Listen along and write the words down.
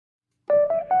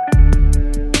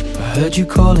Heard you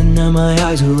calling, now my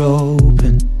eyes are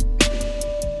open.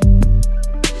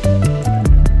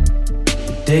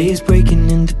 The day is breaking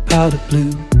into powder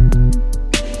blue.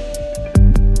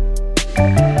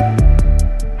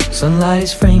 Sunlight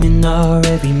is framing our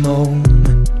every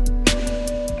moment.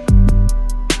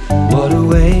 What a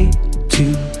way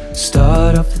to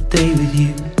start off the day with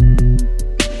you.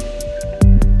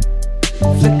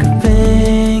 Flick a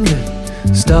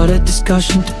finger, start a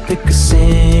discussion to pick a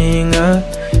singer.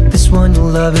 This one you'll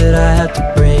love it, I had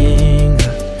to bring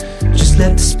her. Just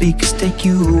let the speakers take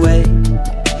you away.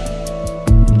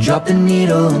 Drop the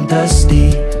needle and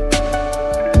dusty.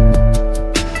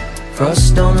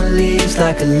 Frost on the leaves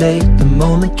like a lake. The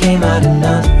moment came out of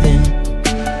nothing.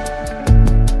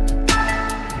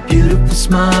 Beautiful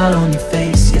smile on your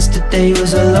face. Yesterday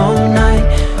was a long night,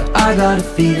 but I got a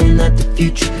feeling that the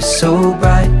future is so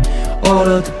bright. All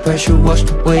of the pressure washed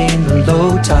away in the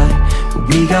low tide, but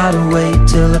we gotta wait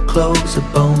till the clothes are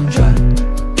bone dry.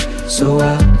 So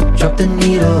I drop the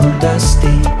needle on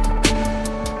dusty.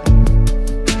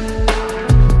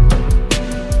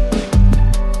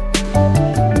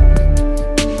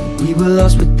 We were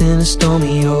lost within a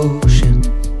stormy ocean.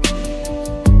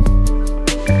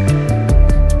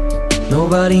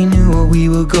 Nobody knew what we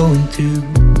were going through.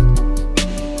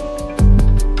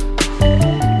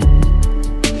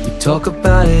 We talk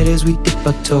about it as we dip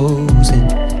our toes in.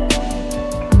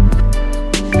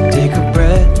 Take a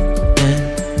breath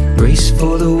and brace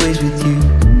for the waves with you.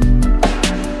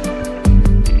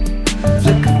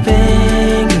 Flick a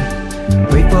finger,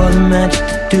 wait for the magic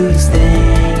to do its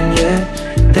thing, yeah.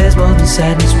 There's more than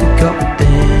sadness we got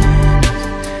within us.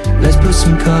 Let's put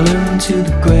some color into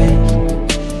the gray.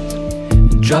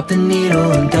 Drop the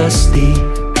needle on dusty.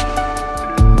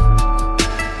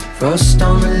 Frost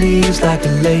on the leaves like a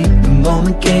lake. The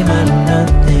moment came out of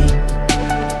nothing.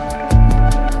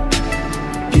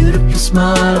 Beautiful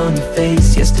smile on your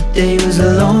face. Yesterday was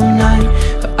a long night,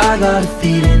 but I got a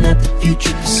feeling that the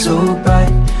future is so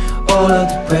bright. All of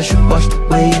the pressure washed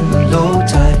away in the low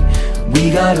tide.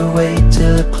 We gotta wait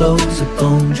till the clothes are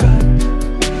bone dry.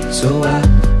 So I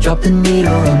drop the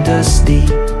needle on dusty.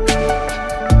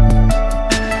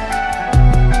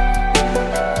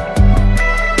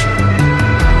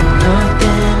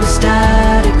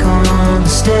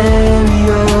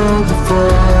 Stereo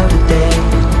before the day,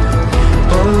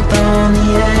 both on the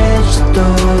edge to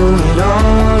throw it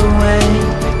all away.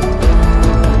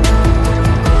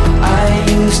 I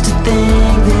used to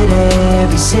think that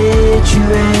every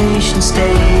situation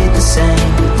stayed the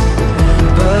same,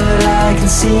 but I can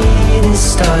see this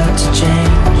start to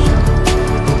change.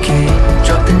 Okay,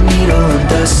 drop the needle and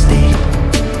dusty.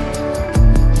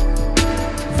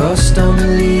 Frost on the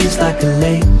leaves like a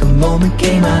lake. The moment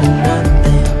came out of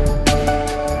nothing.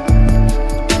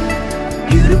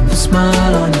 Beautiful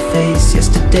smile on your face.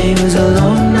 Yesterday was a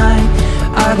long night.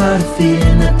 I got a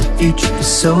feeling that the future is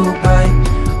so bright.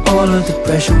 All of the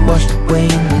pressure washed away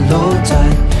in the low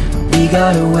tide. We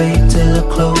gotta wait till the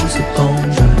clothes are bone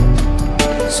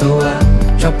dry. So I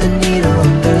drop the needle